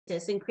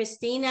Jesus. And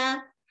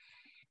Christina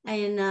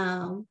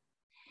and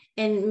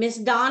Miss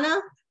Donna,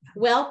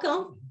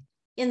 welcome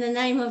in the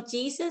name of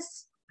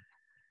Jesus.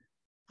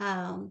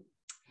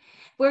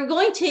 We're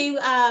going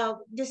to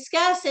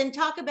discuss and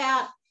talk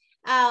about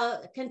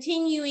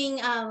continuing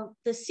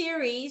the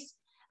series,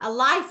 A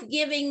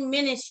Life-Giving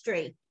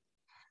Ministry,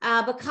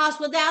 because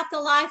without the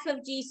life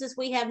of Jesus,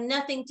 we have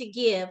nothing to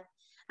give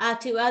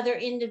to other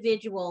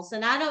individuals.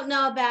 And I don't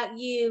know about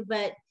you,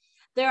 but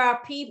there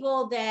are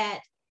people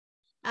that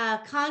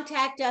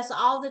contact us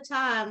all the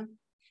time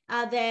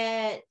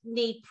that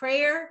need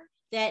prayer,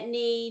 that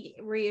need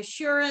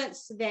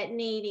reassurance, that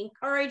need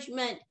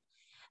encouragement,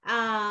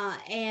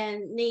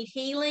 and need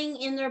healing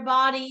in their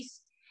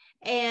bodies.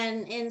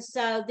 And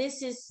so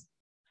this is,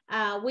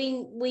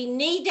 we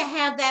need to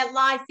have that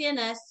life in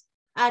us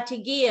to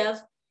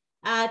give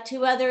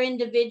to other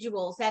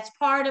individuals. That's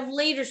part of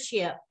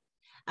leadership.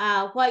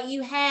 What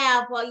you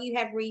have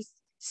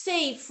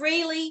received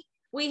freely,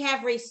 we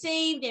have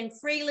received, and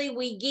freely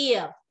we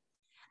give.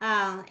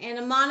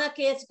 And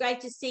Monica, it's great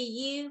to see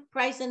you.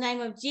 Praise the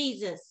name of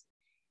Jesus.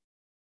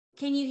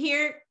 Can you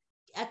hear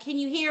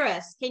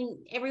us? Can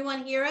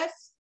everyone hear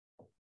us?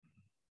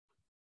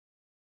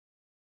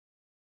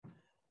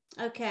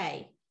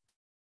 Okay.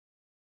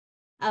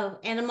 Oh,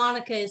 and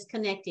Monica is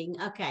connecting.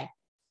 Okay.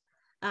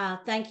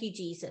 Thank you,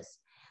 Jesus.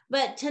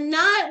 But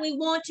tonight we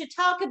want to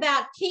talk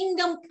about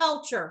kingdom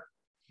culture.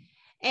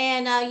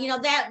 And,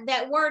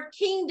 that word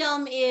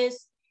kingdom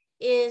is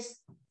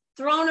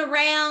thrown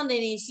around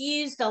and is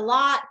used a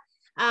lot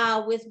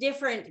with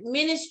different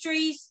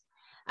ministries.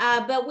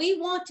 But we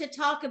want to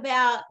talk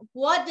about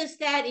what does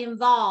that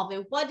involve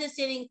and what does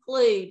it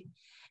include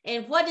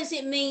and what does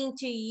it mean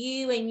to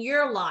you in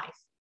your life,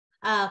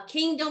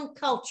 kingdom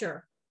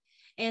culture.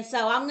 And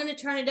so I'm going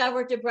to turn it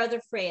over to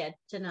Brother Fred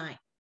tonight.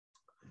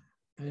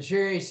 As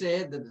Sherry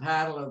said, the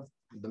title of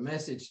the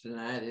message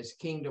tonight is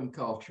Kingdom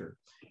Culture.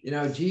 You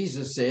know,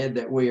 Jesus said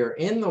that we are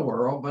in the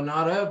world, but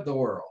not of the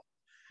world.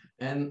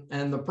 And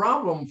the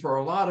problem for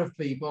a lot of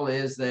people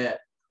is that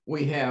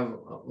we have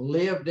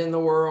lived in the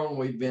world,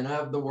 we've been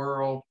of the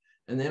world,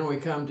 and then we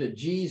come to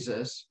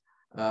Jesus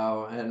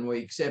and we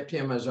accept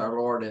him as our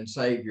Lord and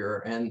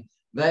Savior. And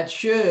that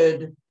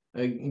should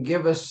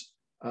give us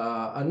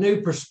a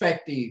new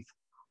perspective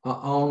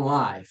on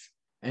life.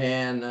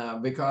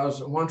 And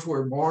because once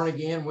we're born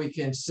again, we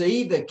can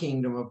see the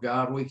kingdom of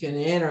God, we can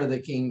enter the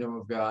kingdom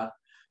of God.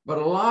 But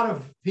a lot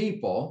of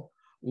people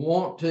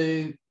want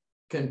to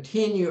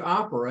continue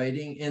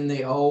operating in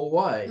the old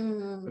way,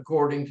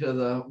 according to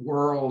the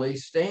worldly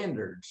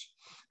standards.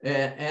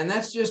 And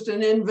that's just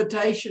an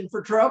invitation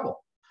for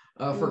trouble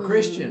for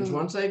Christians.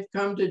 Once they've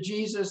come to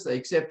Jesus, they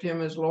accept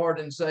him as Lord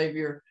and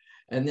Savior,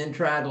 and then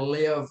try to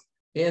live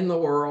in the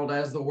world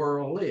as the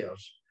world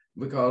lives.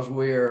 Because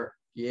we're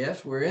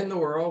in the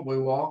world, we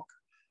walk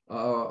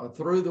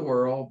through the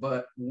world,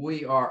 but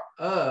we are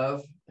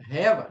of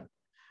heaven.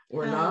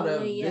 We're not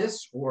of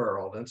this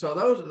world. And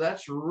so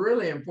that's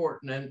really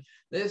important. And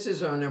this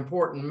is an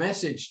important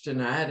message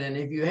tonight. And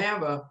if you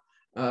have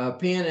a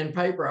pen and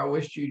paper, I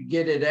wish you'd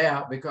get it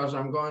out, because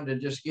I'm going to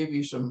just give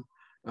you some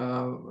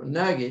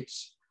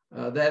nuggets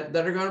that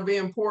are going to be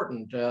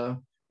important.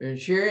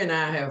 Sherry and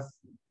I have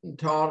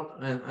taught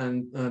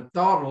and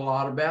thought a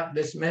lot about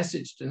this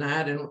message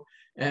tonight.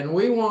 And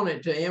we want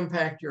it to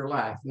impact your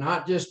life,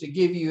 not just to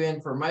give you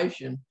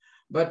information,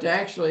 but to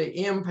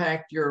actually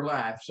impact your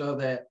life so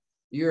that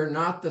you're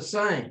not the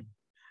same.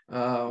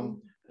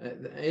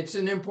 It's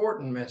an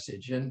important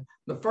message. And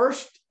the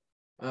first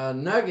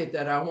nugget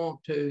that I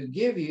want to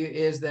give you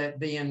is that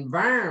the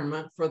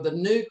environment for the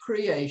new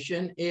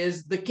creation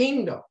is the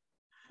kingdom.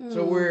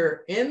 So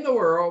we're in the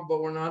world,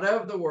 but we're not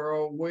of the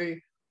world.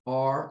 We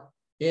are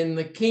in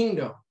the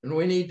kingdom. And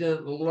we need to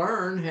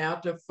learn how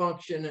to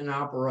function and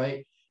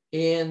operate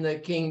in the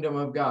kingdom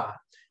of God.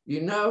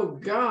 You know,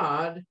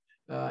 God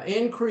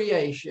in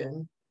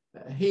creation,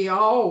 he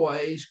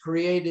always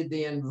created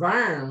the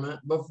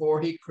environment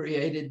before he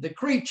created the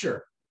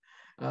creature.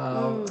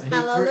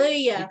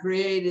 Hallelujah. He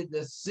created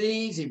the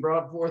seas. He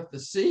brought forth the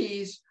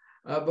seas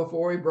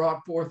before he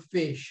brought forth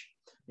fish.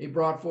 He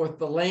brought forth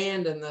the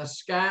land and the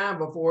sky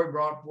before he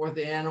brought forth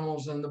the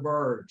animals and the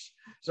birds.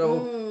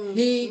 So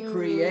he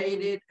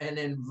created an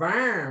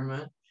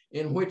environment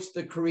in which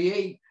the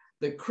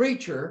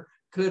creature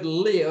could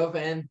live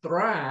and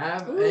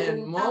thrive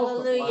and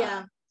multiply.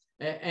 Hallelujah.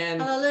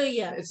 And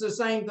hallelujah. It's the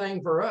same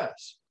thing for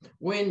us.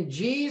 When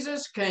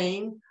Jesus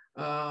came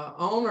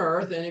on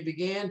earth and he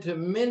began to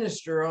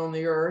minister on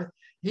the earth,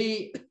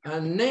 he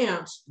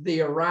announced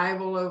the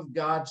arrival of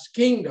God's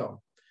kingdom.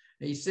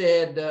 He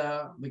said,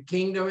 the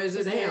kingdom is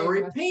at hand.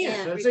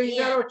 Repent. So you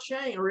got to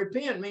change.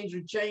 Repent means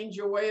you change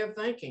your way of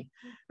thinking.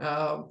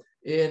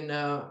 In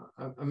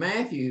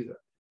Matthew,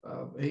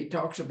 he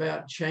talks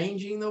about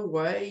changing the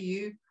way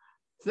you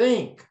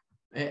think,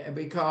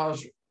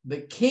 because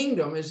the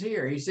kingdom is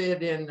here. He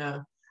said in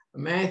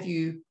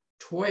Matthew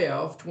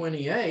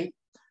 12:28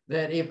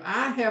 that if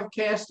I have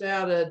cast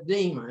out a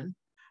demon,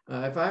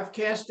 if I've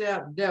cast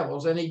out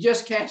devils, and he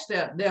just cast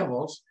out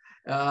devils,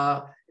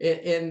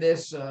 in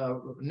this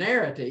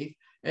narrative.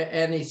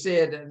 And he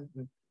said,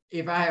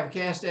 if I have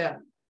cast out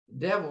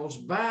devils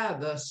by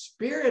the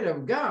Spirit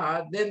of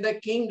God, then the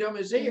kingdom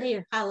is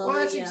here. Well,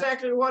 that's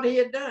exactly what he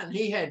had done.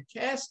 He had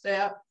cast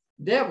out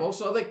devils,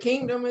 so the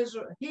kingdom is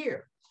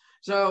here.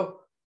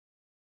 So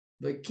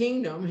the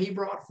kingdom, he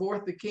brought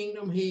forth the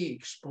kingdom. He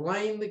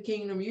explained the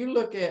kingdom. You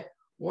look at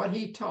what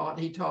he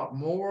taught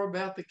more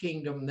about the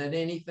kingdom than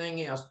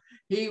anything else.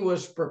 He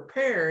was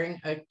preparing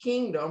a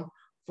kingdom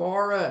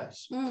for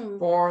us,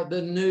 for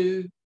the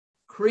new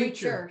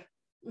creature.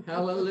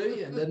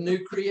 Hallelujah, the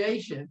new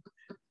creation.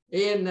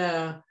 In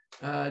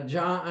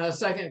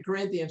 2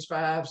 Corinthians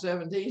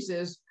 5:17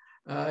 says,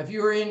 if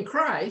you are in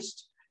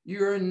Christ,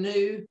 you're a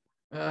new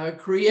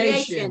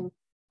creation.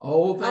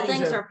 All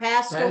things are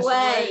passed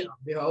away.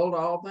 Behold,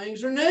 all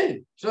things are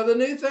new. So the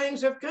new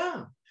things have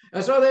come.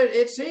 And so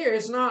it's here.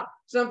 It's not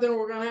something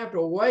we're going to have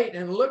to wait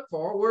and look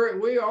for.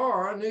 We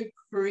are a new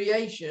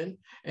creation,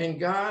 and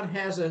God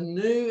has a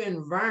new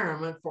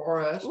environment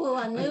for us. Well,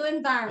 a new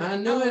environment. A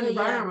new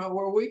environment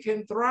where we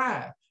can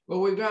thrive. But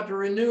we've got to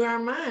renew our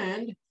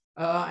mind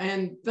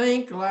and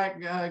think like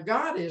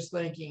God is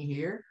thinking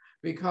here,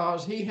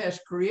 because he has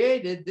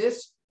created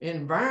this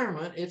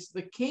environment. It's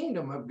the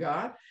kingdom of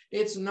God.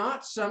 It's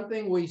not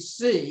something we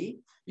see.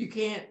 You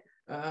can't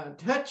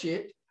touch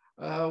it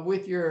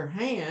with your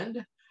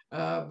hand.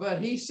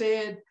 But he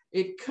said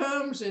it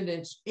comes and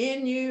it's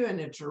in you and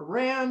it's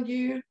around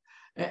you.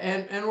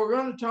 And we're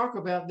going to talk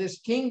about this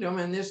kingdom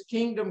and this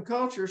kingdom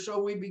culture.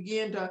 So we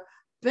begin to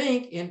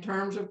think in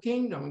terms of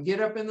kingdom. Get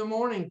up in the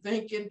morning,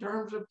 think in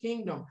terms of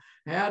kingdom.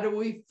 How do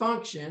we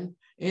function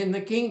in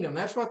the kingdom?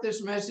 That's what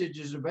this message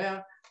is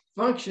about,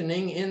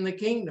 functioning in the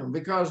kingdom.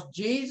 Because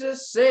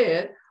Jesus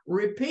said,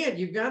 repent.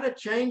 You've got to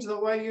change the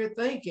way you're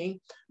thinking,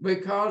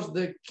 because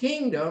the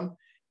kingdom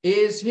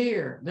is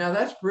here. Now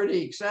that's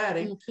pretty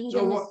exciting.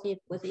 So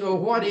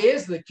what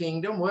is the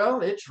kingdom?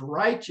 Well, it's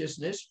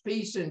righteousness,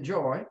 peace, and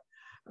joy.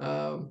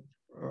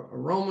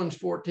 Romans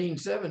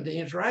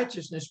 14:17 is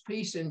righteousness,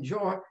 peace, and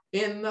joy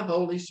in the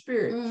Holy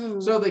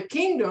Spirit. So the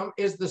kingdom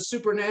is the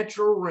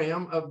supernatural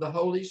realm of the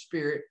Holy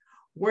Spirit,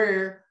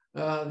 where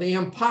the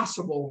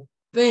impossible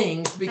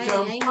things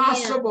become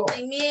possible.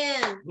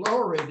 Amen.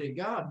 Glory to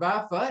God,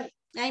 by faith.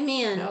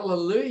 Amen.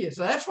 Hallelujah.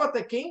 So that's what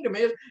the kingdom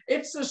is.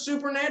 It's the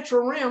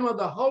supernatural realm of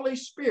the Holy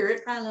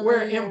Spirit. Hallelujah.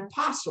 Where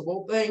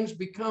impossible things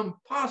become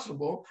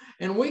possible.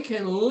 And we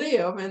can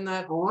live in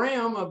that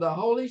realm of the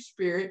Holy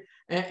Spirit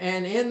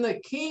and in the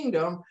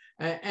kingdom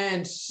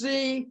and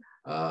see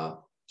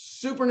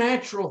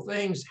supernatural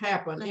things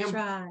happen.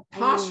 That's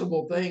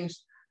impossible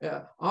things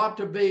ought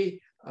to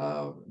be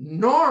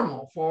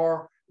normal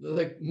for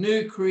the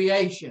new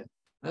creation.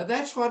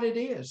 That's what it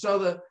is.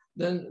 So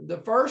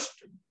the first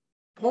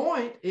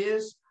point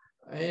is,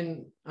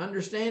 in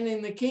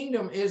understanding the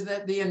kingdom, is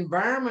that the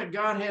environment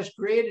God has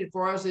created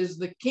for us is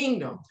the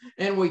kingdom,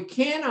 and we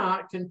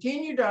cannot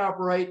continue to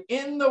operate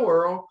in the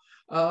world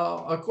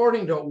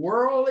according to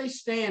worldly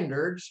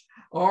standards,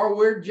 or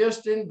we're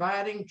just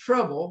inviting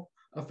trouble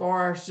for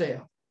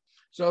ourselves.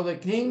 So the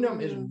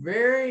kingdom is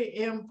very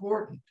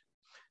important.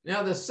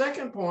 Now the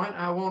second point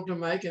I want to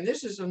make, and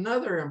this is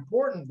another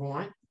important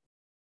point,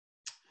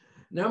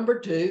 number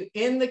 2,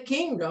 in the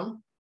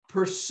kingdom,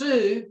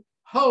 pursue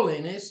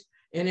holiness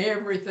in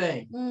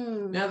everything.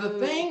 Now, the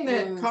thing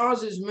that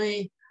causes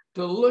me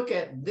to look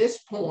at this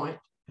point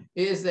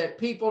is that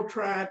people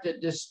try to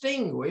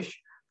distinguish,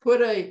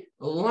 put a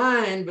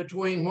line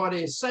between what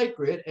is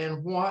sacred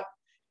and what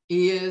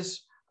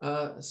is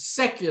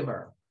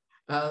secular.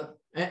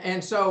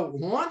 And so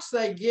once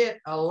they get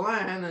a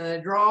line and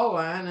they draw a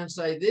line and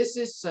say this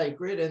is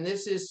sacred and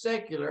this is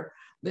secular,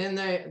 then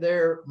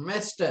they're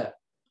messed up.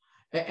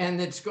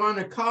 And it's going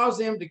to cause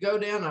them to go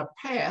down a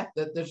path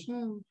that there's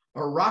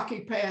a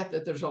rocky path,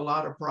 that there's a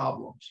lot of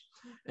problems.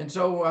 And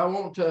so I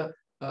want to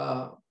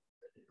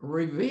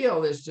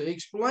reveal this, to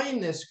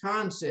explain this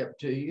concept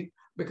to you,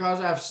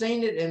 because I've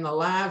seen it in the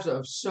lives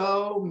of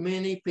so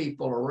many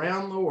people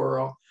around the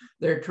world.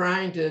 They're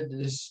trying to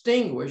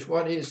distinguish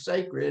what is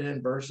sacred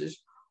and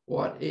versus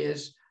what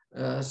is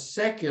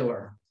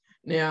secular.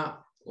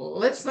 Now,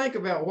 let's think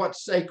about what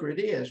sacred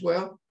is.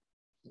 Well,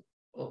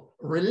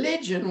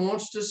 religion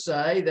wants to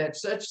say that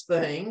such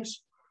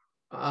things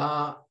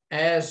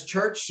as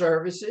church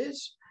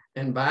services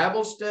and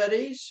Bible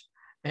studies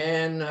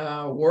and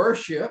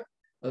worship,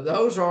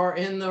 those are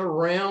in the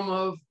realm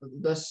of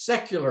the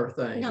secular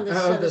things,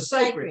 the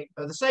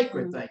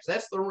sacred things.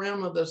 That's the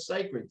realm of the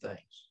sacred things.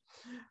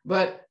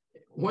 But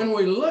when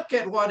we look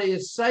at what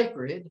is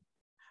sacred,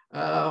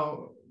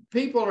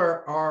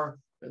 people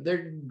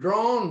they're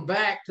drawn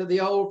back to the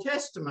Old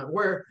Testament,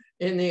 where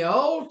in the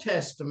Old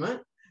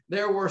Testament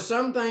there were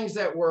some things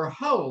that were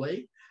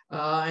holy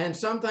and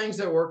some things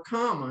that were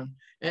common.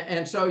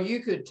 And so you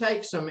could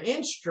take some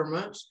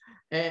instruments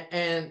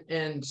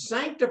and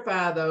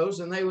sanctify those,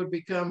 and they would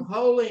become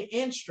holy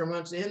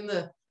instruments in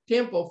the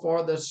temple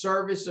for the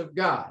service of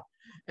God.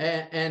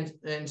 And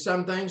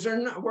some things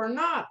were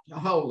not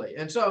holy.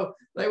 And so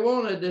they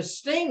want to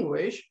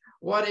distinguish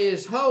what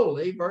is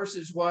holy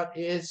versus what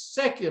is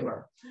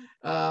secular.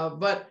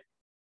 But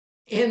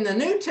in the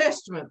New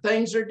Testament,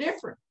 things are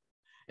different.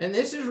 And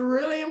this is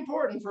really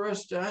important for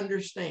us to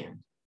understand,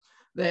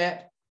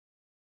 that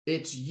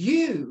it's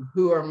you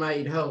who are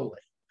made holy.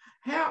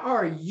 How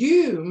are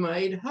you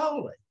made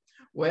holy?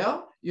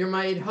 Well, you're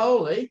made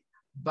holy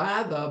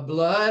by the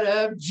blood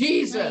of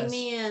Jesus.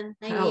 Amen.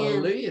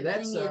 Hallelujah.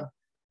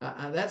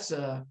 Amen. That's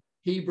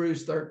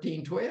Hebrews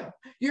 13:12.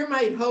 You're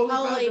made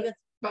holy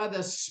by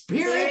the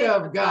Spirit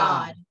of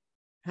God.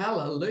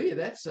 Hallelujah.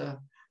 That's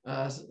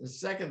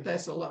Second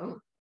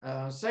Thessalonians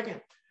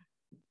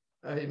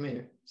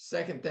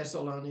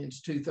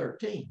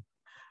 2:13.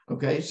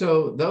 Okay,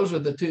 so those are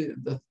the two.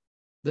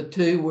 The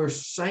two, we're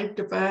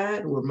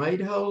sanctified, we're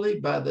made holy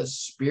by the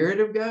Spirit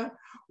of God.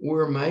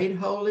 We're made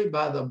holy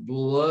by the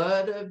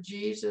blood of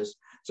Jesus.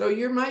 So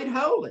you're made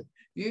holy.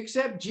 You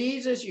accept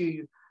Jesus,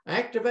 you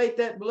activate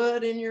that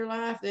blood in your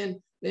life,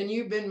 then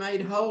you've been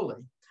made holy.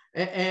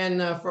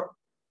 And for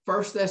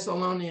 1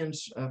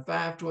 Thessalonians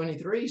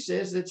 5:23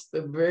 says it's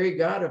the very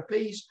God of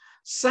peace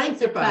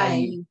sanctify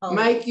you,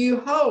 make you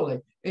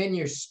holy in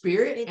your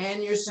spirit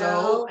and your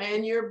soul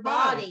and your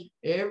body.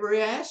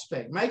 Every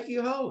aspect, make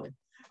you holy.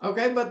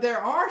 Okay, but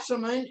there are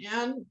some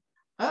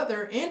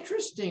other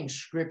interesting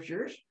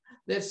scriptures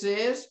that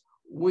says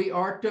we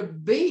are to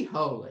be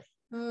holy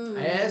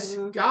as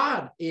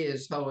God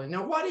is holy.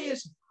 Now, what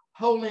is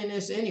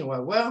holiness anyway?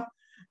 Well,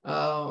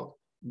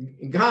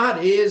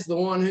 God is the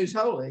one who's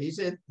holy. He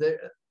said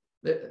that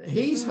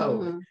he's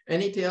holy,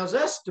 and he tells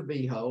us to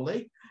be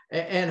holy.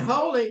 And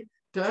holy,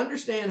 to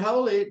understand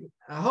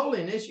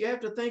holiness, you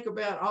have to think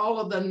about all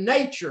of the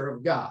nature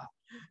of God.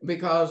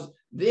 Because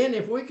then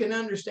if we can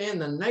understand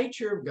the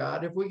nature of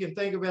God, if we can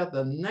think about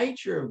the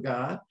nature of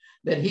God,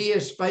 that he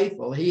is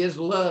faithful, he is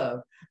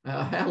love,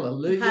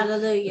 hallelujah.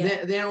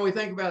 Hallelujah. Then we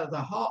think about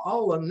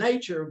all the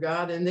nature of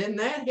God, and then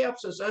that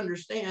helps us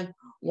understand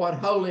what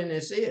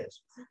holiness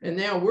is. And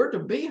now we're to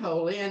be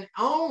holy, and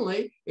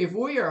only if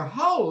we are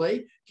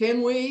holy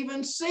can we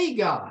even see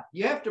God.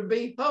 You have to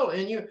be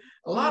holy. And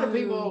a lot of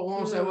people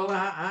want to say, well,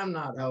 I'm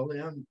not holy.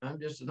 I'm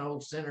just an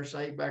old sinner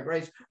saved by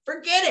grace.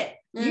 Forget it.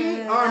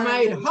 You are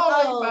made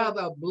holy by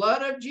the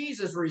blood of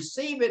Jesus.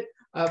 Receive it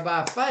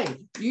by faith.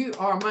 You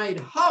are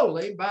made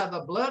holy by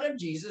the blood of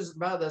Jesus,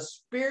 by the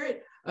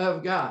Spirit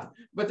of God.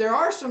 But there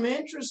are some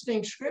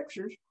interesting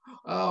scriptures.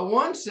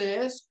 One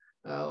says,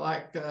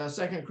 like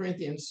 2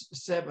 Corinthians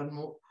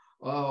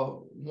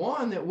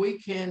 7:1, that we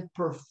can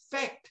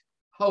perfect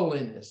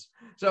holiness.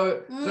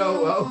 So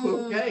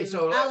let's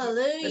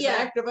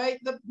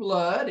activate the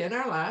blood in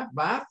our life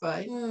by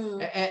faith,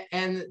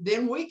 and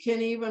then we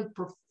can even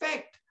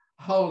perfect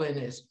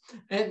holiness.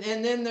 And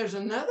then there's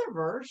another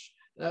verse,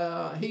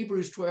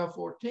 Hebrews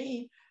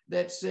 12:14,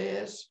 that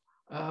says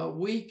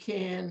we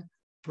can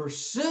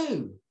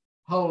pursue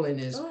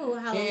holiness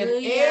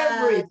in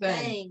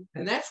everything.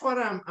 And that's what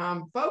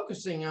I'm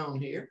focusing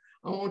on here.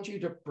 I want you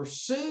to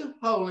pursue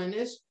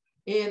holiness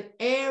in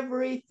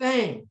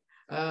everything.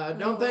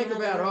 Don't think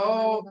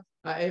about,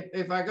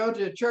 if I go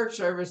to a church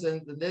service,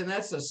 then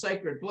that's a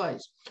sacred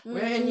place.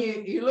 When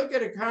you look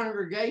at a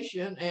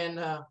congregation and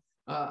a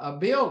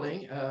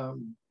building, a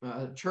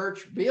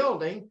church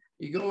building,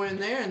 you go in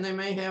there and they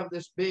may have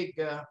this big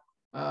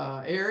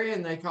area,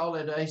 and they call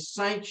it a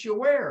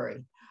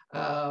sanctuary.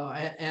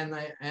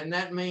 And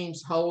that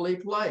means holy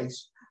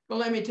place. But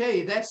let me tell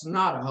you, that's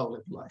not a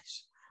holy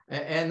place.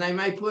 And they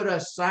may put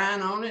a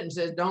sign on it and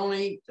says, don't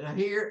eat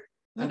here.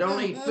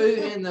 Don't eat food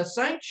in the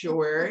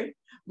sanctuary,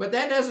 but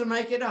that doesn't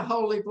make it a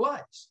holy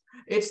place.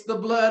 It's the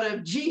blood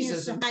of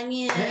Jesus.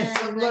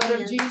 It's the blood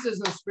of Jesus,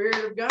 the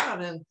Spirit of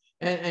God,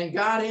 and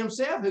God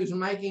himself who's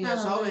making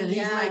us holy, and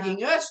he's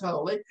making us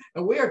holy.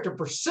 And we are to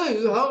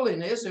pursue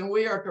holiness, and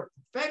we are to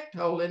perfect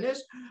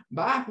holiness,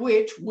 by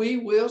which we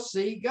will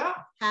see God.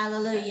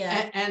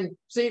 Hallelujah. And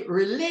see,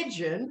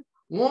 religion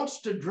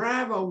wants to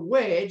drive a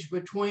wedge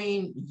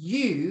between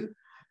you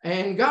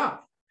and God.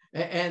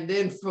 And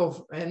then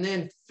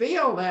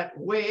fill that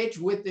wedge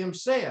with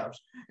themselves.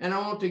 And I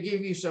want to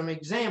give you some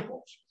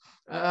examples.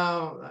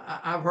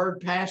 I've heard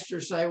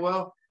pastors say,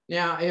 well,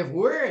 now, if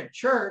we're at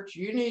church,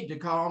 you need to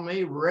call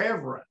me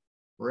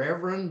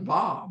Reverend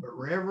Bob or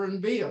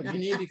Reverend Bill. You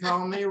need to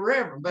call me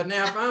Reverend. But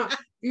now, if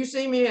you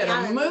see me at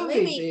a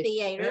movie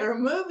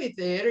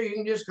theater, you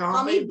can just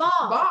call me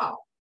Bob.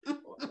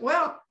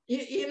 Well,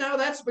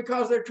 that's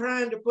because they're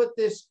trying to put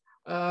this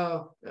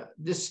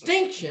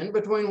distinction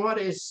between what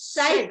is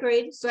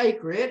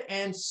sacred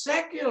and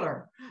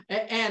secular.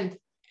 And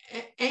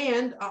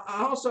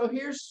also,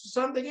 here's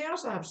something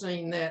else I've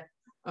seen, that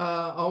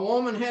a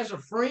woman has a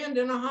friend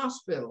in a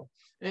hospital,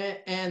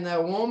 and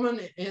the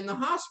woman in the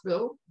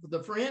hospital,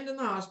 the friend in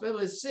the hospital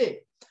is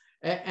sick,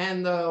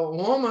 and the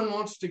woman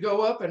wants to go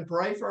up and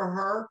pray for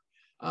her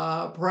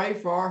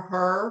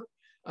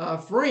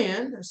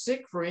friend, a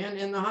sick friend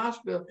in the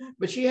hospital,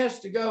 but she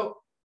has to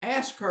go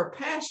ask her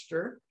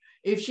pastor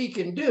if she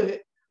can do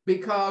it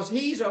because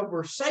he's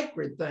over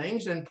sacred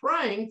things, and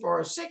praying for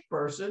a sick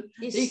person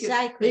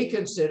he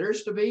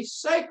considers to be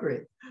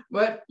sacred.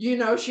 But you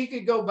know, she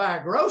could go buy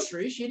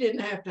groceries. She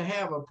didn't have to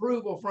have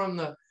approval from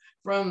the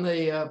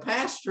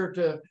pastor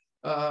to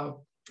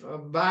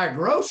buy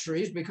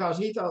groceries, because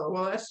he thought,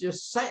 well, that's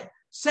just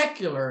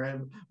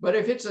secular. But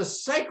if it's a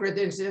sacred,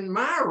 it's in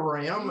my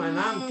realm, and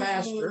I'm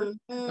pastor.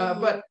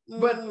 But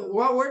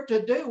what we're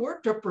to do,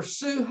 we're to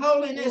pursue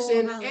holiness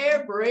in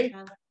every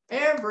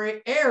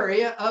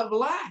area of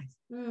life.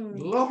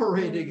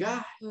 Glory to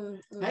God.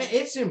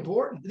 It's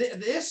important.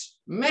 This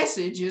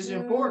message is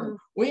important.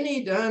 We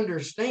need to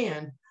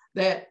understand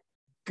that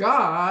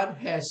God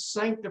has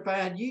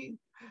sanctified you.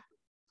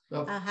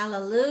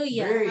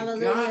 Hallelujah. Very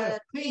Hallelujah. God of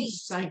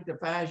peace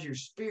sanctifies your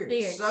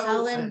spirit,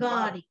 soul, and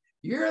body.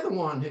 You're the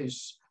one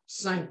who's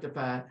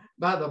sanctified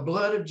by the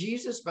blood of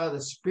Jesus, by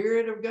the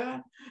Spirit of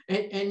God.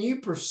 And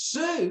you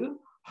pursue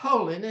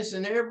holiness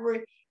in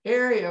every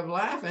area of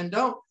life. And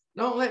don't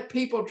let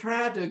people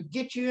try to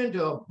get you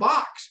into a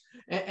box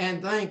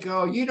and think,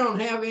 oh, you don't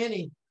have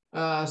any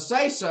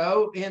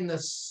say-so in the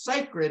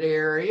sacred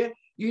area.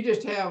 You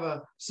just have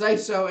a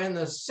say-so in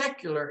the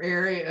secular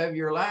area of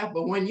your life.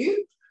 But when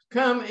you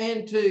come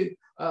into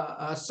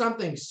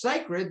something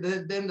sacred,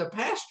 then the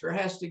pastor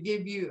has to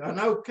give you an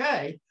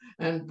okay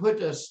and put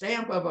a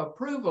stamp of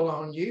approval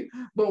on you.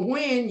 But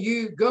when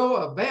you go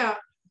about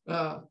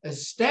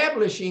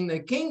establishing the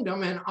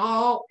kingdom in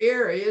all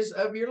areas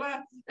of your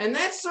life, and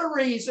that's the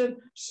reason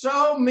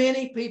so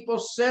many people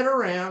sit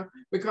around,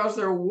 because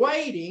they're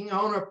waiting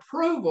on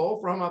approval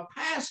from a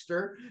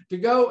pastor to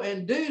go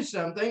and do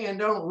something, and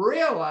don't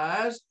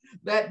realize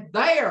that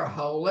they are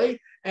holy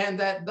and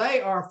that they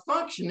are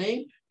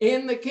functioning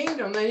in the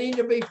kingdom. They need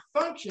to be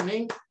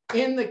functioning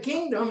in the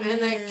kingdom,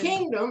 and that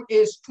kingdom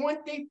is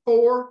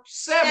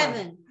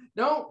 24/7.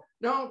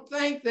 Don't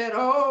think that,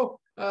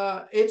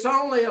 it's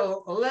only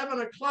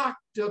 11 o'clock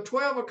till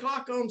 12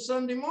 o'clock on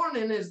Sunday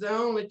morning is the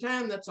only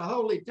time that's a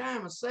holy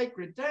time, a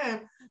sacred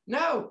time.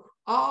 No,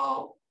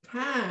 all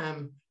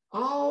time,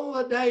 all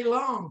the day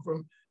long,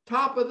 from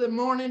top of the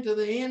morning to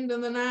the end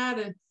of the night.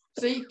 And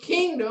see,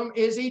 kingdom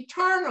is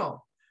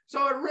eternal.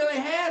 So it really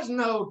has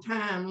no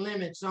time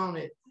limits on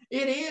it.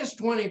 It is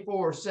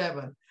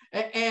 24/7.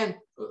 And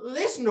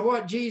listen to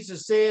what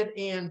Jesus said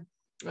in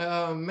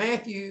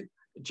Matthew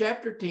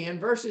chapter 10,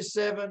 verses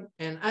 7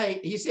 and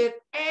 8. He said,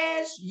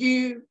 as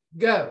you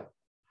go,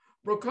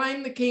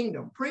 proclaim the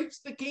kingdom,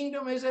 preach the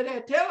kingdom as it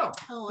is. Tell them.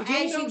 Oh,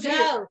 as you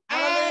go.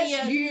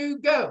 As you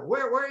go.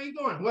 Where are you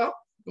going? Well,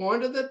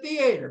 going to the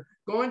theater,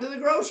 going to the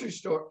grocery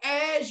store.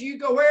 As you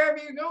go, wherever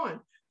you're going.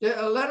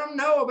 Let them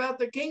know about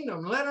the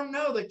kingdom. Let them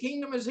know the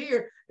kingdom is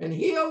here, and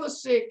heal the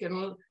sick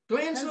and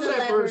cleanse the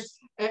lepers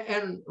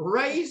and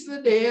raise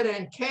the dead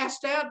and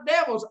cast out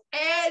devils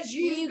as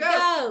you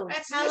go.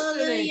 That's just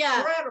an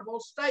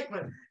incredible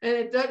statement.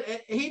 And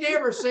he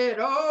never said,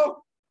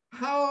 oh,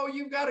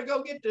 you've got to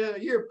go get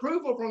your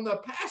approval from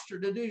the pastor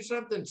to do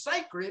something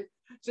sacred.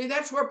 See,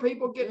 that's where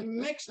people get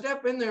mixed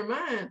up in their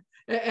mind.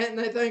 And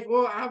they think,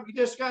 well, I've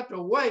just got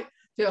to wait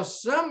till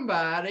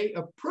somebody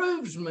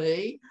approves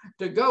me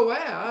to go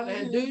out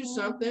and do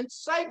something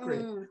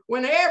sacred,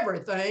 when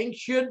everything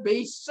should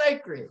be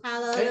sacred.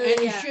 And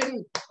you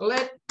shouldn't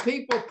let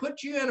people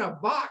put you in a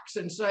box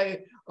and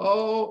say,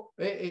 oh,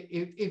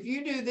 if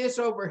you do this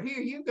over here,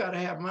 you've got to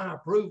have my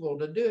approval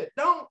to do it.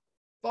 Don't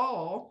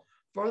fall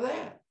for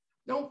that.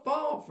 Don't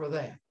fall for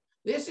that.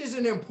 This is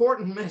an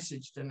important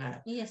message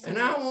tonight. Yes, and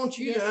I want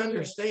you to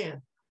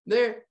understand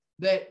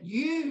that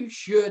you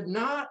should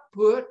not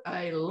put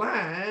a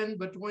line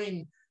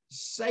between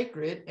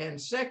sacred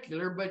and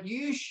secular, but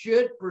you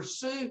should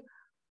pursue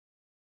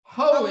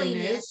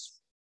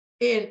holiness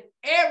in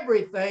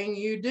everything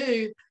you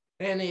do.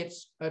 And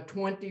it's a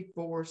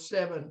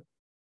 24/7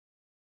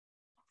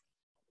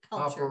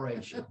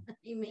 operation.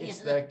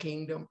 It's the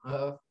kingdom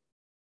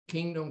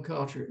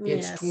culture.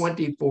 Yes. It's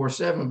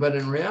 24/7, but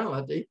in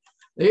reality,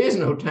 there is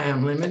no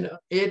time limit.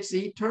 It's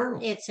eternal.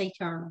 It's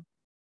eternal.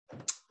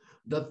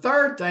 The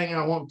third thing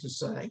I want to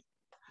say,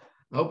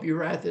 I hope you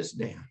write this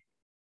down.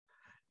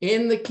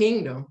 In the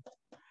kingdom,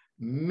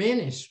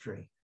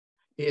 ministry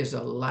is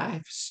a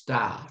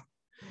lifestyle.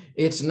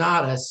 It's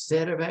not a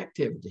set of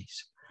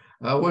activities.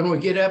 When we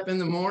get up in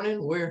the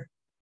morning, we're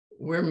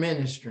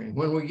ministering.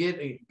 When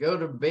we go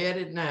to bed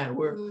at night,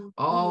 we're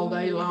all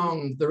day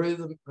long through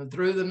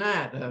the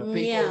night.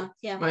 People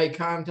may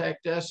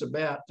contact us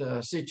about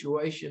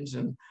situations,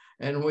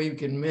 and we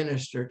can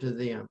minister to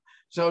them.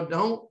 So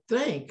don't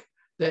think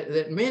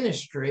that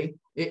ministry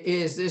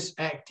is this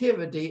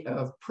activity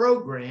of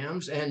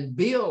programs and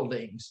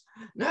buildings.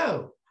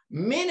 No,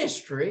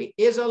 ministry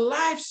is a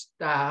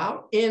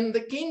lifestyle in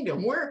the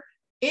kingdom. We're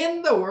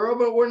in the world,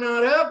 but we're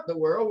not of the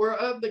world. We're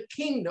of the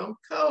kingdom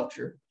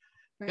culture.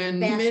 And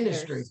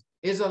ministry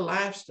is a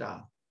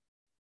lifestyle.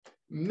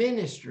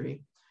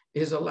 Ministry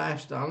is a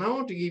lifestyle. And I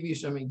want to give you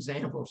some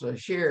examples.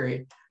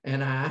 Sherry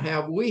and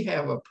we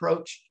have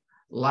approached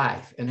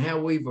life and how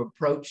we've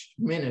approached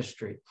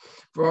ministry.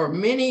 For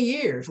many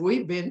years,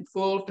 we've been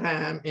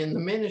full-time in the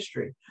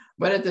ministry,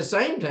 but at the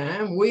same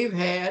time, we've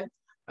had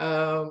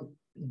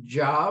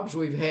jobs,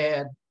 we've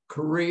had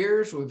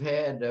careers, we've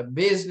had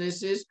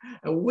businesses,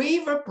 and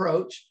we've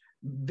approached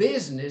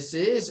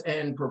businesses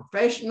and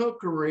professional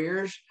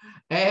careers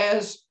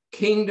as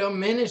kingdom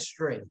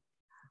ministry.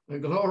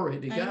 Glory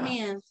to God.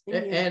 Amen.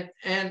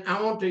 And I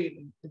want to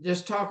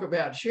just talk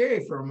about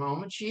Sherry for a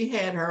moment. She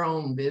had her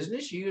own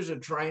business. She was a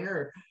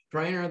trainer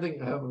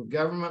of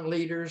government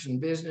leaders and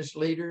business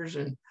leaders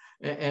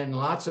and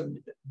lots of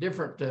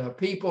different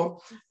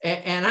people.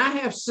 And I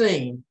have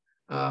seen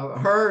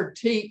her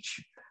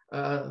teach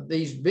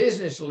these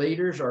business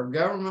leaders or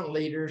government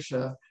leaders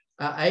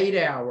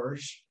 8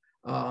 hours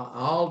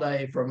all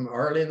day, from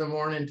early in the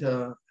morning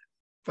to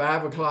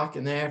 5 o'clock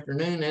in the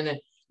afternoon. And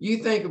you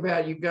think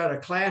about, you've got a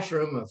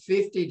classroom of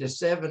 50 to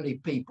 70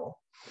 people,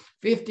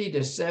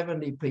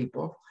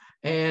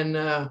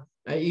 and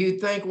you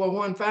think, well,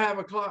 when 5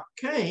 o'clock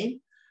came,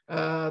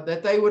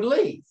 that they would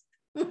leave.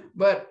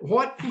 But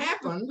what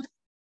happened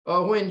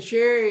when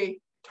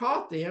Sherry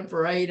taught them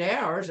for 8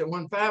 hours, and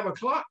when 5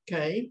 o'clock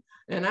came,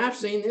 and I've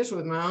seen this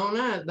with my own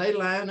eyes, they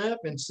line up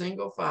in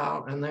single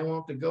file and they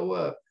want to go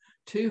up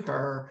to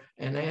her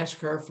and ask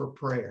her for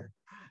prayer.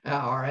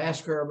 Or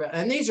ask her about,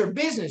 and these are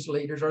business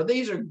leaders or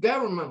these are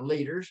government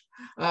leaders,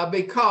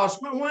 because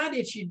why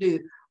did she do,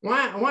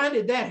 why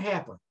did that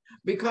happen?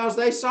 Because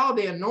they saw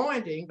the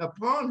anointing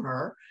upon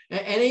her,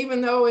 and even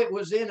though it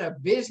was in a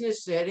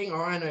business setting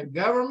or in a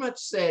government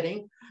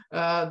setting,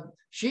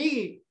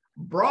 she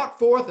brought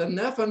forth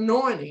enough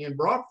anointing and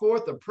brought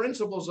forth the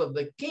principles of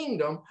the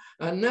kingdom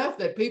enough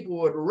that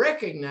people would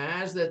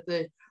recognize that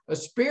the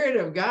Spirit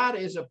of God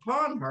is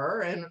upon her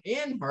and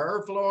in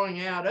her,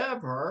 flowing out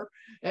of her,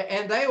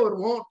 and they would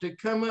want to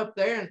come up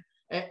there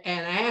and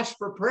ask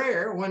for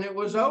prayer when it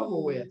was over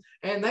with.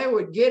 And they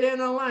would get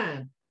in a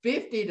line,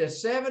 50 to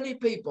 70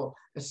 people,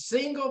 a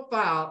single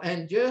file,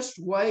 and just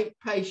wait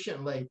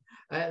patiently.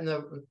 And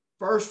the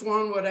first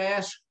one would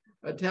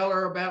tell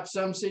her about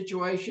some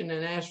situation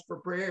and ask for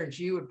prayer, and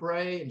she would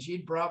pray and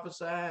she'd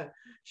prophesy.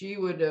 She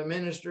would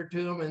minister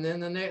to them, and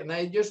then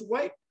they just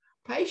wait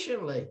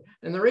patiently.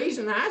 And the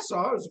reason I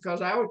saw it was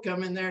because I would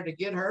come in there to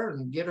get her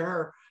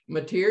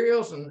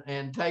materials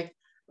and take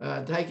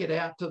it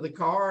out to the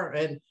car,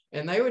 and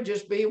they would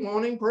just be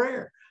wanting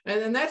prayer.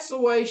 And that's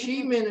the way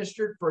she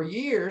ministered for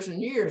years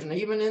and years, and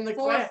even in the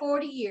class,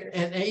 40 years,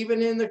 and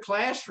even in the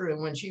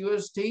classroom when she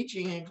was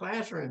teaching in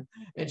classroom,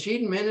 and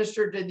she'd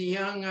minister to the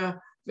young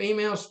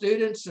female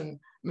students and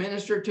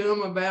minister to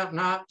them about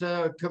not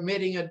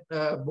committing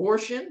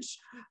abortions,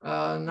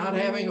 not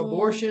having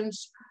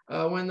abortions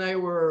when they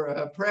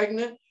were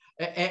pregnant.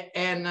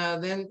 And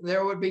then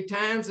there would be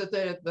times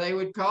that they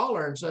would call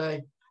her and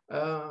say,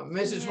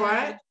 Mrs.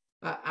 White,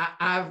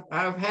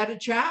 I've had a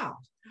child,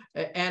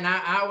 and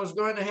I was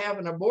going to have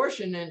an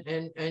abortion,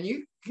 and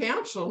you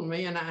counseled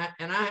me, and I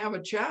have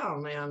a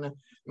child now, and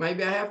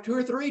maybe I have 2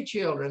 or 3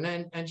 children.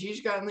 And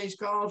she's gotten these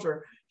calls,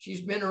 or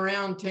she's been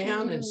around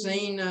town and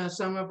seen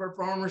some of her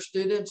former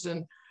students,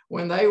 and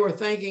when they were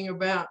thinking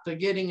about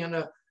getting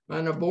an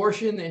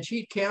abortion, and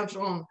she'd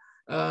counsel them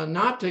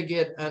not to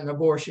get an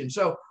abortion.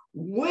 So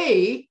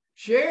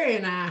Sherry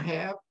and I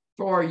have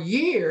for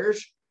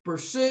years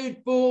pursued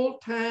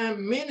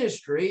full-time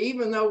ministry,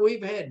 even though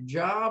we've had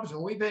jobs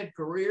and we've had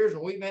careers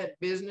and we've had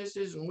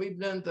businesses and we've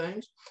done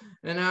things.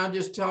 And I'll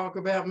just talk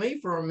about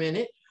me for a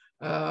minute.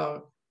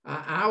 I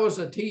was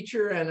a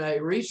teacher and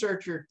a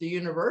researcher at the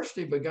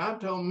university, but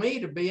God told me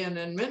to be an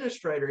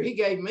administrator. He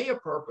gave me a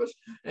purpose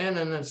and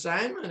an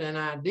assignment, and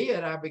I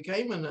did. I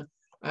became an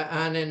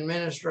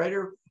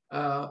administrator.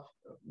 It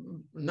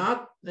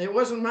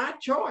wasn't my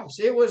choice.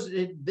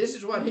 This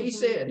is what he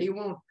said. He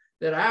wanted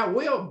that I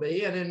will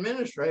be an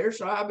administrator,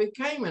 so I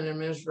became an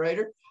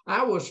administrator.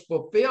 I was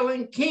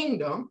fulfilling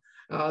kingdom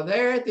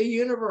there at the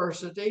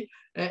university,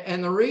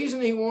 and the reason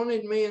he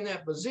wanted me in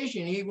that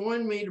position, he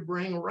wanted me to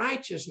bring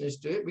righteousness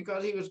to it,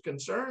 because he was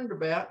concerned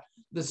about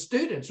the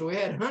students. So we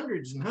had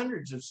hundreds and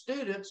hundreds of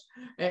students,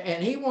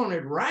 and he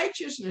wanted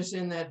righteousness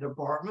in that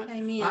department.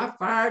 Amen. I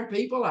fired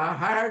people, I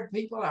hired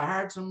people, I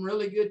hired some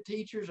really good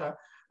teachers,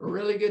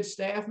 really good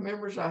staff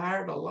members. I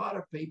hired a lot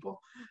of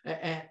people,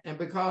 and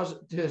because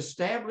to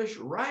establish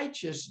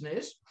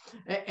righteousness.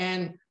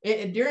 And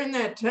during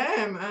that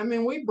time, I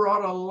mean, we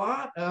brought a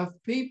lot of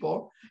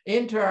people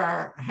into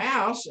our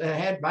house,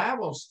 had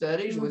Bible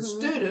studies with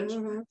students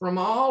from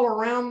all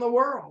around the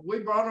world. We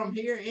brought them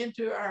here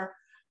into our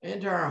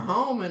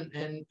home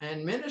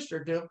and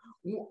ministered to them.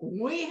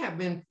 We have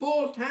been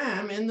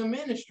full-time in the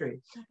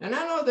ministry. And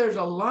I know there's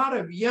a lot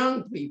of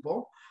young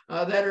people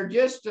that are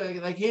just,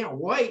 they can't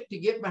wait to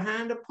get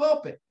behind a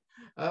pulpit.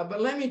 But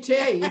let me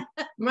tell you,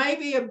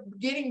 maybe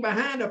getting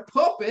behind a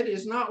pulpit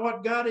is not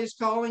what God is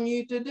calling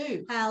you to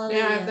do. Hallelujah.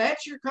 Now, if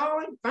that's your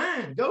calling,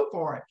 fine, go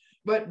for it.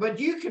 But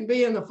you can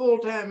be in the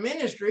full-time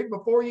ministry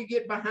before you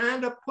get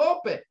behind a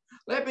pulpit.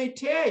 Let me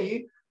tell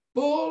you,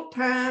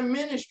 full-time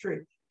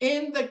ministry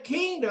in the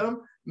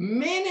kingdom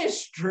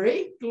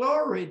Ministry,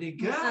 glory to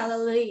God.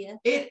 Hallelujah.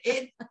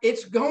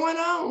 It's going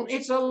on.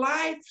 It's a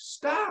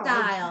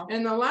lifestyle.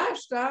 And the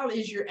lifestyle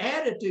is your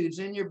attitudes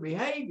and your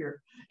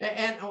behavior.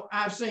 And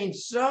I've seen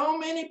so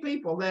many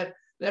people that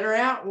are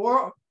out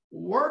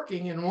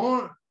working and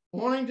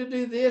wanting to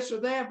do this or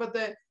that, but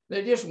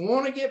they just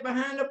want to get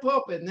behind a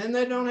pulpit and then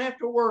they don't have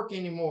to work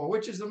anymore,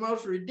 which is the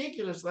most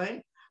ridiculous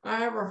thing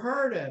I ever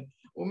heard of.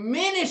 Well,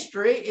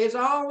 ministry is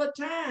all the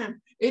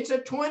time. It's a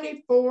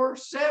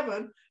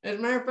 24/7. As a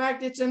matter of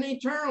fact, it's an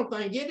eternal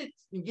thing. Get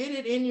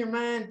it in your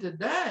mind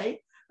today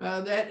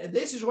that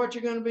this is what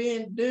you're going to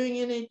be doing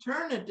in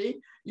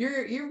eternity.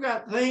 You've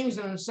got things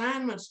and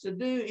assignments to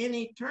do in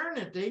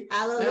eternity.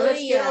 Hallelujah. Now,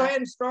 let's go ahead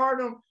and start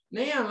them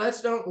now.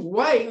 Let's don't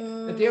wait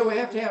until we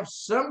have to have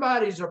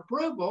somebody's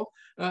approval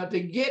to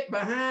get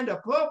behind a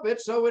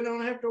pulpit so we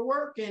don't have to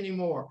work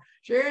anymore.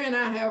 Sherry and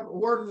I have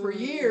worked for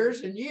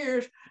years and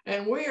years,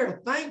 and we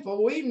are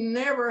thankful we've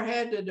never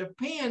had to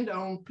depend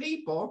on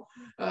people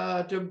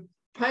to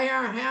pay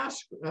our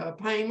house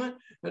payment,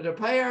 to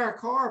pay our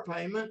car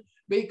payment,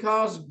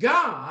 because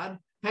God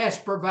has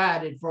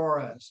provided for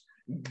us.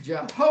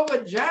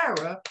 Jehovah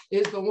Jireh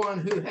is the one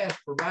who has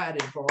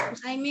provided for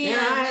us. Amen.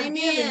 And I have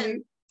given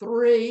you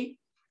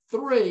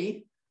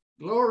three,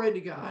 glory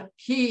to God,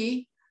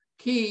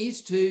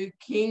 keys to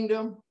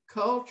kingdom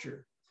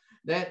culture.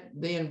 That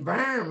the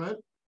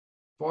environment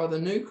for the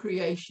new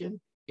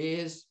creation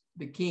is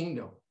the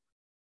kingdom.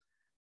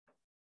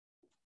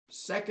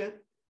 Second,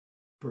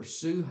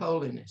 pursue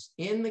holiness.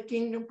 In the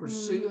kingdom,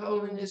 pursue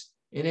holiness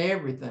in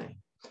everything.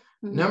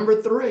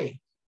 Number 3,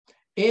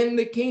 in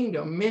the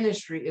kingdom,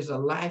 ministry is a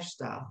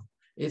lifestyle.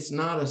 It's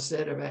not a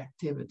set of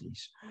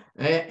activities.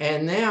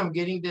 And now I'm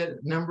getting to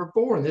number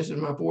 4, and this is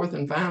my 4th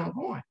and final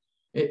point.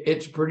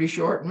 It's a pretty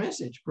short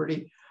message, but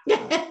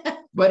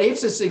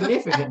it's a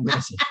significant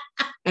message.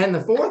 And the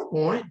 4th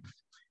point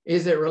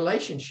is that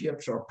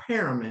relationships are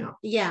paramount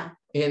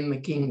in the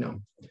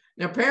kingdom.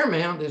 Now,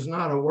 paramount is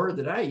not a word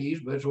that I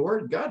use, but it's a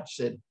word God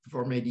said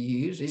for me to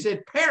use. He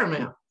said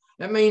paramount.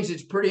 That means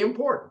it's pretty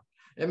important.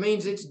 It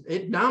means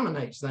it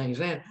dominates things.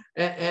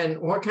 And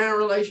what kind of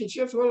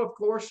relationships? Well, of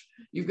course,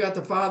 you've got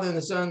the Father and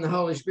the Son and the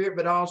Holy Spirit,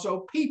 but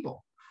also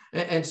people.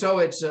 And so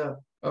it's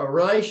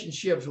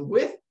relationships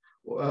with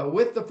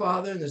the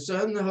Father and the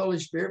Son and the Holy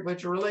Spirit,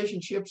 but your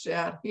relationships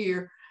out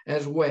here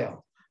as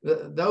well.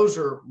 Those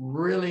are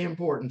really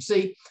important.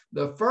 See,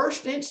 the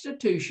first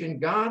institution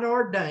God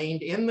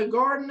ordained in the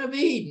Garden of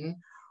Eden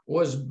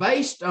was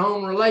based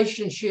on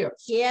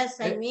relationships. Yes,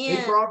 amen. He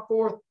brought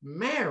forth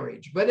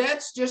marriage, but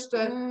that's just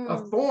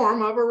a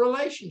form of a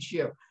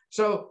relationship.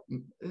 So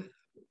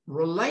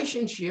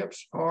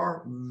relationships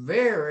are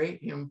very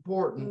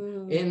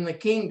important in the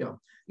kingdom.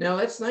 Now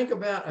let's think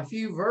about a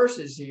few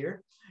verses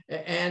here.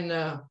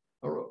 And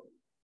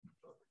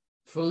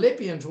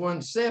Philippians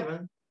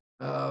 1:7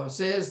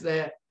 says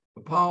that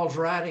Paul's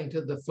writing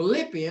to the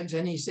Philippians,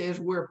 and he says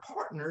we're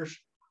partners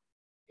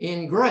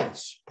in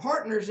grace,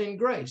 partners in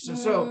grace. And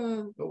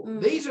so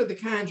these are the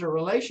kinds of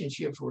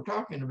relationships we're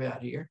talking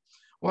about here.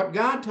 What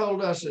God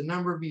told us a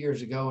number of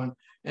years ago,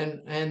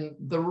 and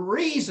the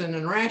reason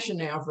and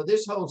rationale for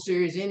this whole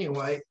series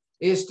anyway,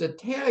 is to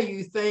tell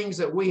you things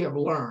that we have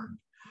learned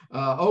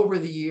over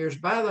the years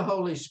by the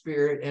Holy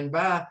Spirit and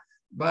by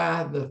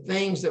the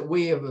things that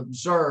we have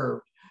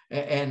observed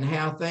and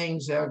how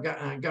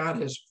God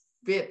has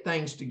fit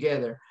things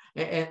together.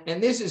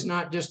 And this is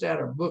not just out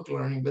of book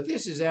learning, but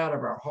this is out of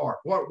our heart.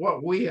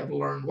 What we have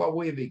learned, what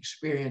we have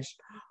experienced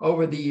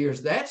over the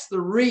years. That's the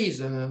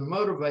reason and the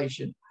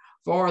motivation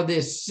for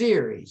this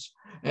series.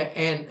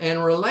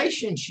 And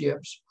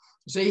relationships.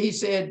 See, he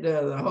said,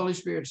 the Holy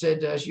Spirit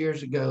said to us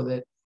years ago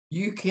that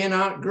you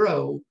cannot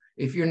grow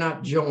if you're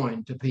not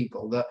joined to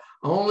people. The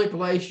only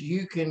place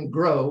you can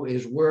grow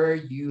is where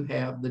you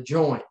have the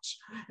joints.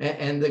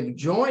 And the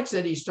joints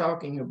that he's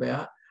talking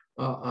about,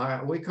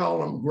 we call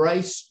them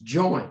grace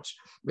joints,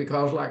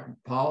 because like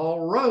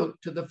Paul wrote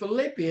to the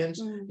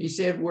Philippians, he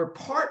said, we're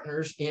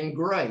partners in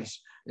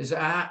grace. As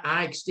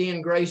I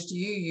extend grace to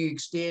you, you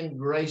extend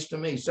grace to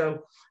me.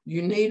 So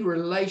you need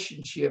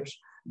relationships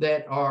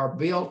that are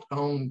built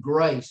on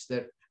grace,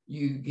 that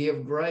you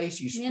give grace,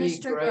 you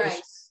speak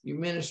grace, you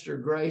minister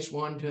grace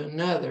one to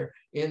another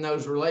in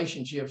those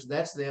relationships.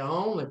 That's the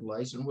only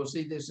place, and we'll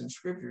see this in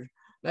scriptures,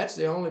 that's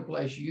the only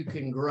place you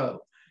can grow.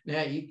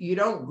 Now, you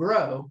don't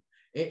grow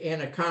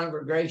in a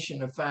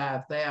congregation of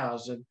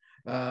 5,000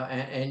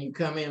 and you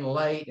come in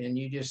late and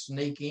you just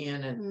sneak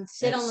in and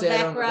sit on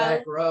the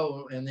back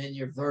row and then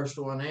you're first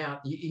one out.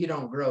 You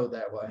don't grow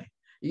that way.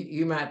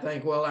 You might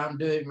think, well, I'm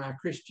doing my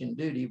Christian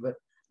duty, but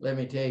let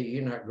me tell you,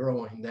 you're not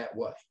growing that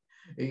way.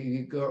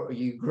 You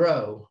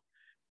grow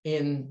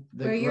in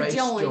the grace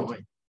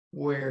joint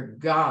where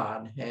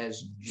God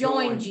has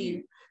joined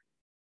you.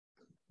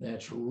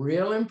 That's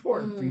real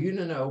important for you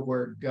to know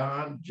where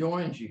God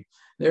joins you.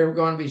 There are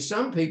going to be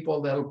some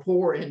people that'll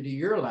pour into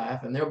your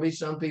life, and there'll be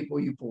some people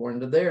you pour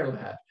into their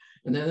life.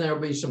 And then there'll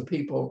be some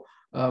people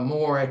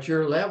more at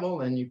your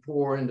level, and you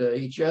pour into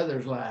each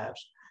other's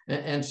lives.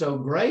 And so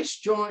grace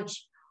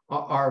joints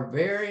are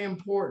very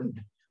important.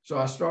 So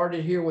I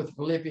started here with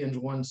Philippians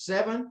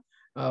 1:7.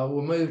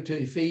 We'll move to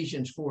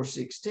Ephesians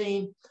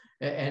 4:16,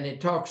 and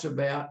it talks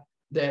about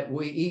that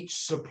we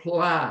each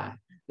supply,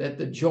 that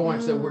the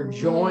joints that we're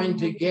joined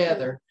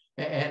together,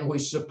 and we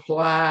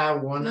supply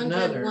one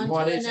another. And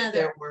what is it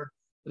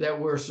that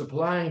we're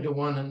supplying to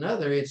one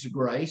another? It's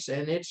grace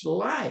and it's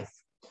life.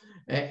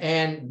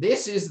 And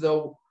this is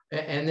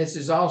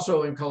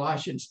also in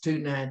Colossians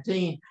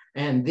 2:19,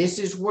 and this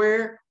is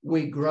where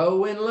we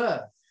grow in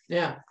love.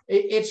 Now,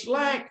 it's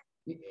like,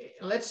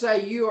 let's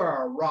say you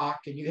are a rock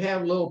and you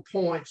have little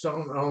points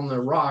on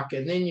the rock,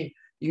 and then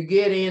you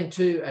get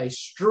into a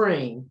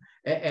stream,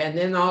 and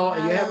then you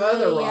have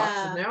other rocks,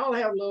 and they all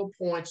have little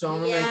points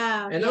on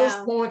them, and those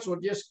points will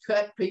just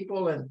cut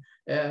people, and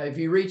if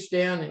you reach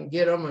down and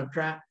get them and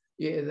try,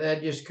 they'll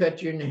just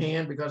cut you in the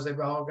hand because they've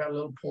all got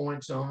little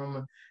points on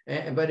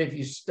them. But if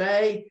you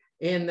stay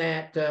in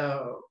that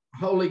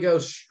Holy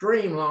Ghost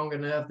stream long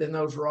enough, then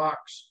those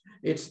rocks,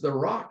 it's the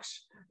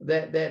rocks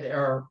that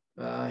are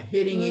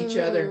hitting each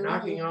other,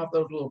 knocking off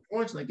those little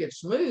points, and they get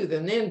smooth.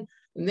 And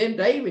then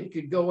David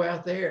could go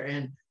out there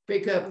and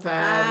pick up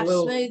five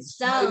little smooth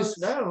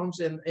stones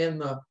in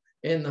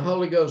the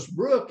Holy Ghost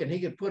brook, and he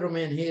could put them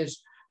in his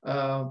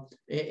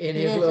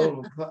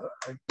little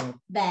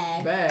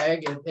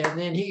bag, and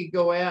then he could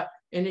go out,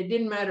 and it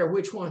didn't matter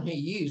which one he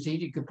used.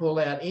 He could pull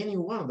out any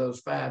one of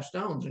those 5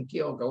 stones and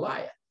kill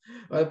Goliath,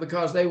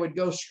 because they would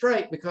go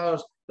straight,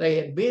 because they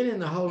had been in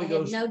the Holy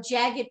Ghost. No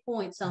jagged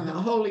points on them.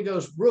 The Holy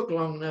Ghost brook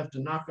long enough to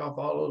knock off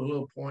all those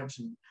little points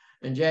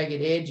and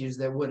jagged edges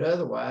that would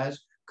otherwise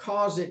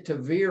cause it to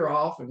veer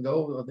off and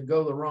go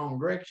the wrong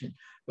direction.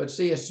 But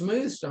see, a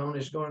smooth stone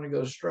is going to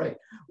go straight.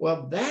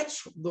 Well,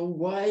 that's the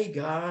way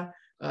God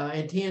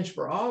intends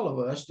for all of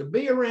us to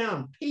be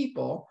around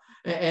people.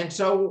 And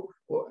so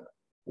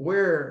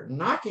we're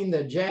knocking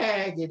the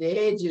jagged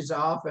edges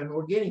off, and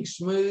we're getting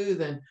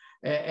smooth, and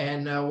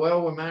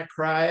well, we might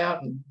cry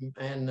out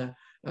and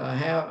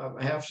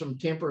have some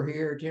temper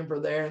here, temper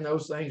there, and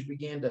those things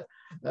begin to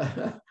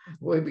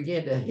we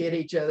begin to hit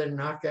each other and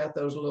knock out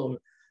those little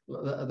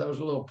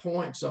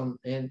points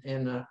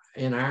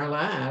in our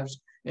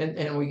lives,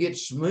 and we get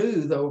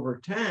smooth over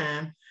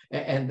time,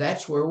 and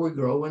that's where we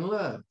grow in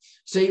love.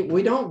 See,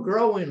 we don't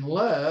grow in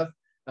love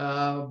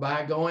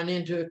by going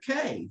into a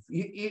cave.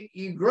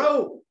 You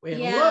grow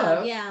in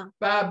love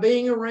by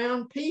being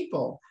around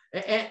people,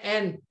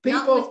 and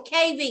people not with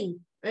caving.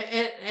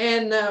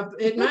 And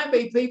it might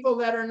be people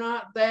that are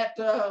not that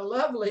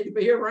lovely to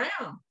be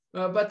around,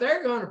 but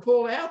they're going to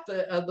pull out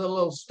the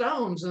little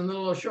stones and the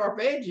little sharp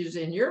edges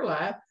in your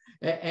life,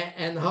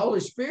 and the Holy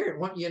Spirit.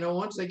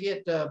 Once they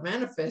get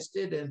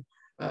manifested, and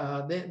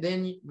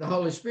then the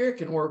Holy Spirit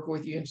can work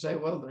with you and say,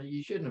 well,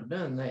 you shouldn't have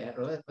done that,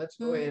 or let's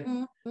go ahead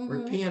and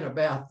repent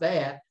about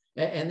that,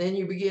 and then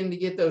you begin to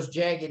get those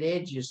jagged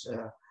edges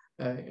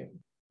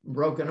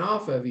broken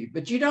off of you.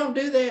 But you don't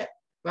do that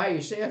by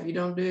yourself. You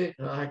don't do it,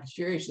 like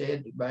Sherry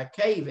said, by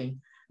caving.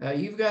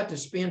 You've got to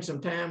spend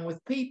some time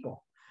with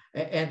people.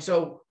 And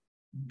so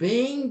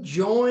being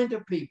joined to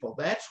people,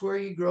 that's where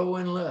you grow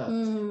in love.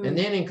 And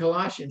then in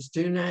Colossians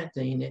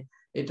 2:19,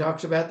 it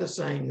talks about the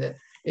same, that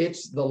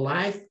it's the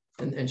life,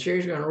 and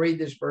Sherry's going to read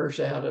this verse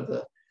out of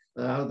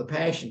the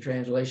Passion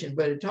Translation,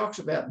 but it talks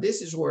about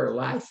this is where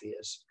life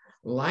is.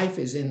 Life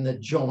is in the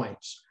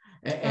joints.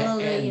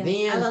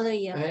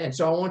 And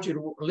so I want you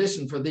to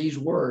listen for these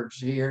words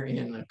here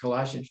in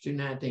Colossians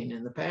 2:19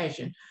 in the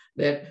Passion,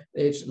 that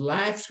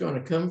life's going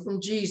to come from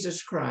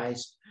Jesus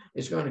Christ.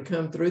 It's going to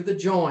come through the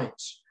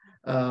joints.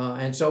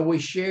 And so we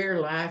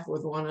share life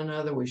with one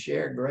another. We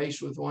share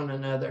grace with one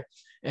another.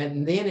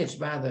 And then it's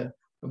by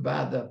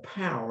the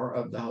power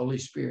of the Holy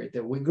Spirit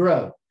that we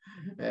grow.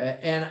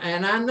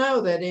 And I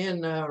know that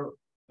in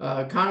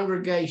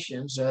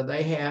congregations,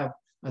 they have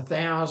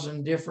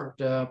 1,000 different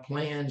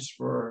plans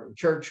for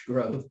church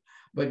growth,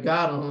 but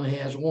God only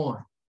has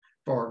one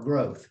for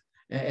growth,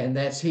 and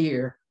that's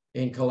here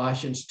in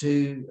Colossians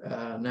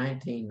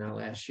 2:19. I'll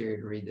ask Sherry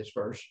to read this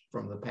verse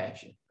from the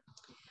Passion.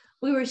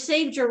 We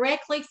receive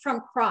directly from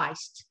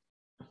Christ,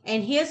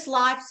 and his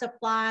life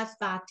supplies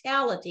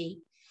vitality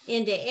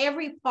into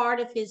every part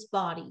of his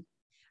body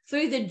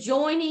through the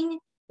joining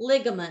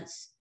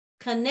ligaments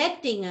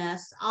connecting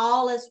us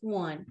all as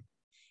one.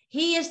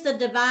 He is the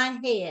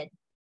divine head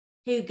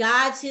who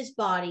guides his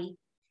body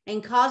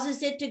and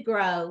causes it to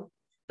grow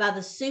by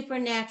the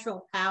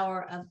supernatural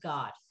power of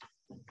God.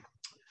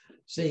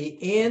 See,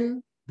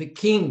 in the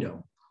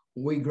kingdom,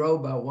 we grow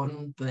by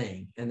one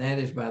thing, and that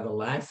is by the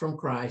life from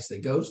Christ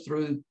that goes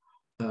through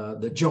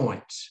the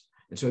joints.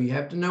 And so you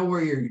have to know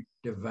where your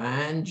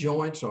divine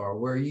joints are,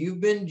 where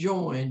you've been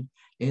joined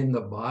in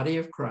the body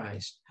of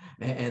Christ,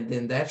 and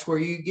then that's where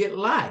you get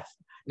life.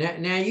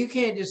 Now you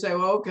can't just say,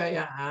 well,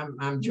 okay,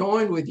 I'm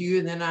joined with you,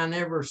 and then I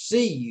never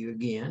see you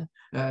again.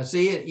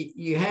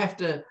 You have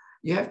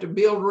to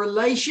build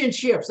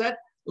relationships.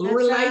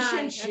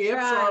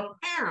 Relationships are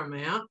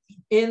paramount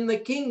in the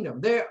kingdom.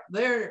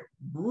 They're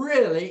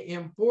really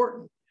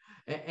important.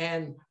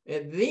 And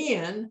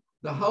then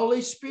the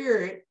Holy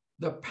Spirit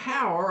the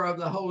power of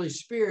the Holy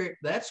Spirit,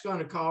 that's going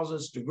to cause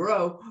us to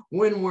grow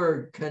when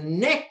we're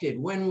connected,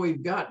 when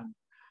we've got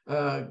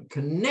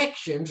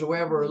connections, we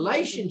have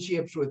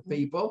relationships with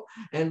people,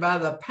 and by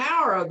the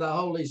power of the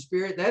Holy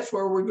Spirit, that's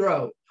where we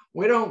grow.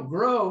 We don't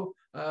grow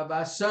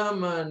by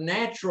some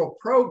natural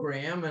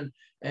program,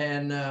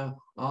 and a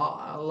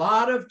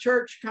lot of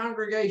church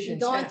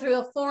congregations going through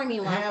a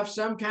formula, have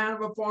some kind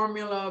of a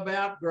formula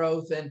about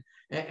growth, and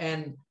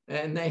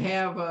they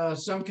have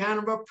some kind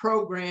of a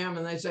program,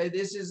 and they say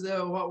this is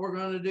what we're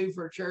going to do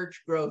for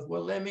church growth.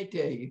 Well, let me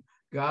tell you,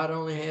 God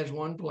only has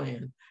one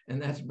plan,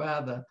 and that's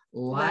by the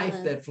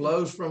life that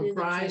flows from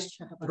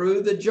Christ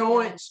through the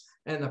joints,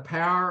 and the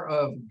power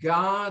of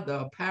God,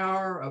 the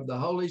power of the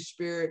Holy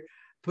Spirit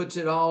puts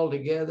it all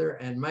together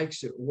and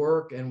makes it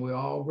work, and we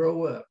all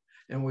grow up,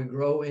 and we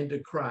grow into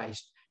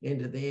Christ,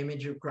 into the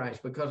image of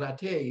Christ. Because I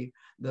tell you,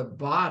 the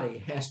body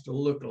has to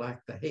look like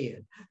the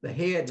head. The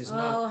head is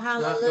not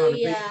going to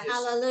be this,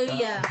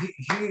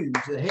 huge.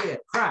 The head,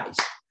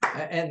 Christ,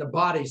 and the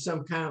body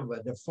some kind of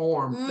a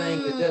deformed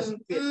thing that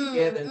doesn't fit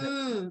together,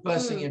 and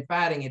fussing and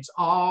fighting. It's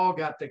all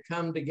got to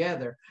come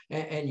together,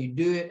 and you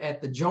do it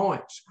at the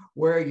joints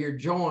where you're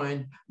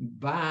joined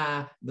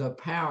by the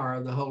power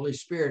of the Holy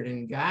Spirit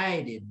and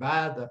guided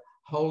by the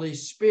Holy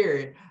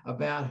Spirit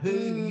about who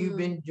you've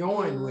been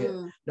joined with.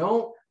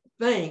 Don't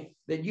think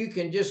that you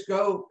can just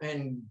go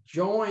and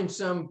join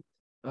some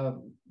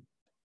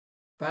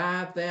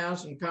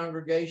 5,000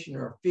 congregation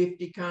or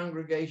 50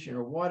 congregation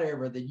or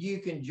whatever that you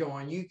can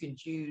join. You can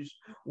choose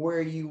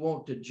where you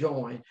want to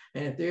join.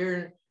 And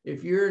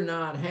if you're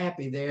not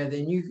happy there,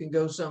 then you can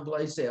go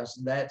someplace else.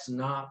 That's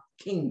not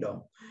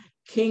kingdom.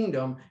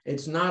 Kingdom,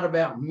 it's not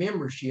about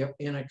membership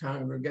in a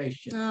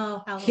congregation.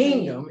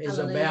 Kingdom is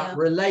about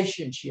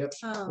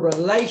relationships.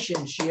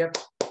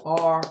 Relationships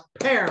are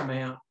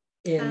paramount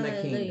in the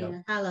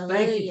kingdom. Hallelujah.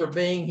 Thank you for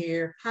being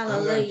here. Hallelujah.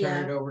 I'm going to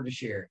turn it over to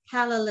Sherry.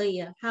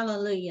 Hallelujah.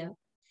 Hallelujah.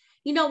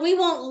 You know, we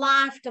want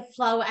life to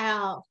flow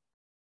out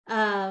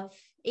of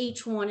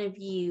each one of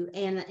you.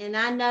 And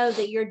I know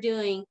that you're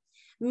doing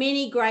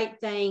many great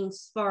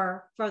things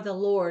for the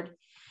Lord.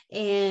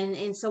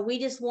 And so we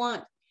just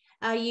want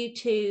you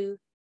to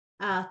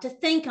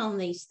think on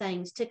these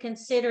things, to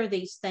consider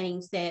these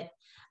things that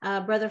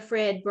Brother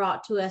Fred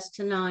brought to us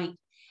tonight.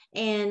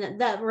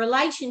 And the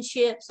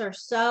relationships are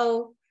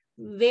so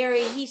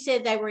he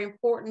said they were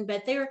important,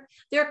 but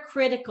they're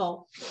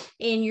critical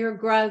in your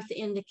growth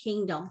in the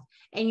kingdom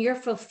and your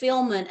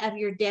fulfillment of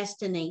your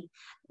destiny.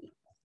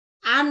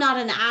 I'm not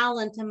an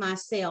island to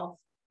myself.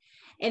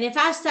 And if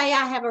I say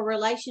I have a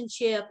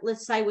relationship,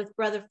 let's say with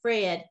Brother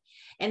Fred,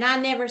 and I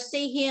never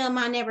see him,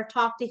 I never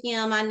talk to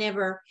him, I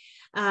never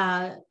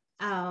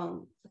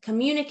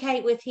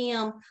communicate with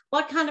him,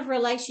 what kind of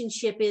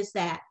relationship is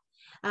that?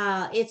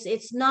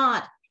 It's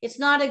not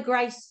a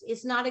grace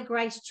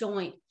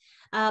joint.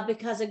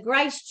 Because a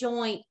grace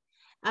joint,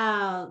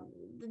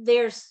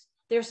 there's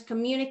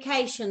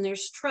communication,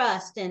 there's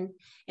trust, and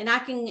I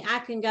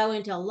can go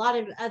into a lot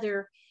of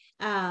other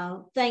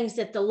things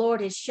that the Lord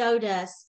has showed us